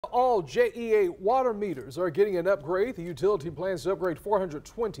All JEA water meters are getting an upgrade. The utility plans to upgrade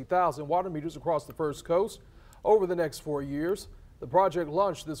 420,000 water meters across the First Coast over the next 4 years. The project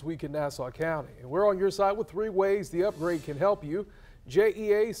launched this week in Nassau County, and we're on your side with 3 ways the upgrade can help you.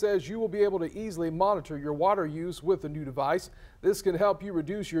 JEA says you will be able to easily monitor your water use with the new device. This can help you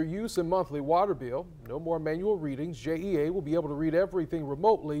reduce your use and monthly water bill. No more manual readings. JEA will be able to read everything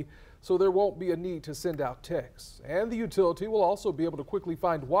remotely, so there won't be a need to send out texts. And the utility will also be able to quickly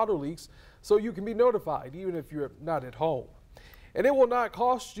find water leaks so you can be notified even if you're not at home. And it will not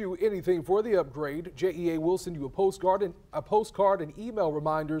cost you anything for the upgrade. JEA will send you a postcard and email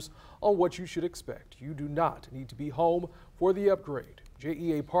reminders on what you should expect. You do not need to be home for the upgrade.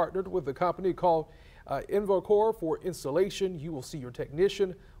 JEA partnered with a company called Invocor for installation. You will see your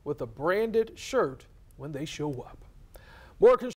technician with a branded shirt when they show up. More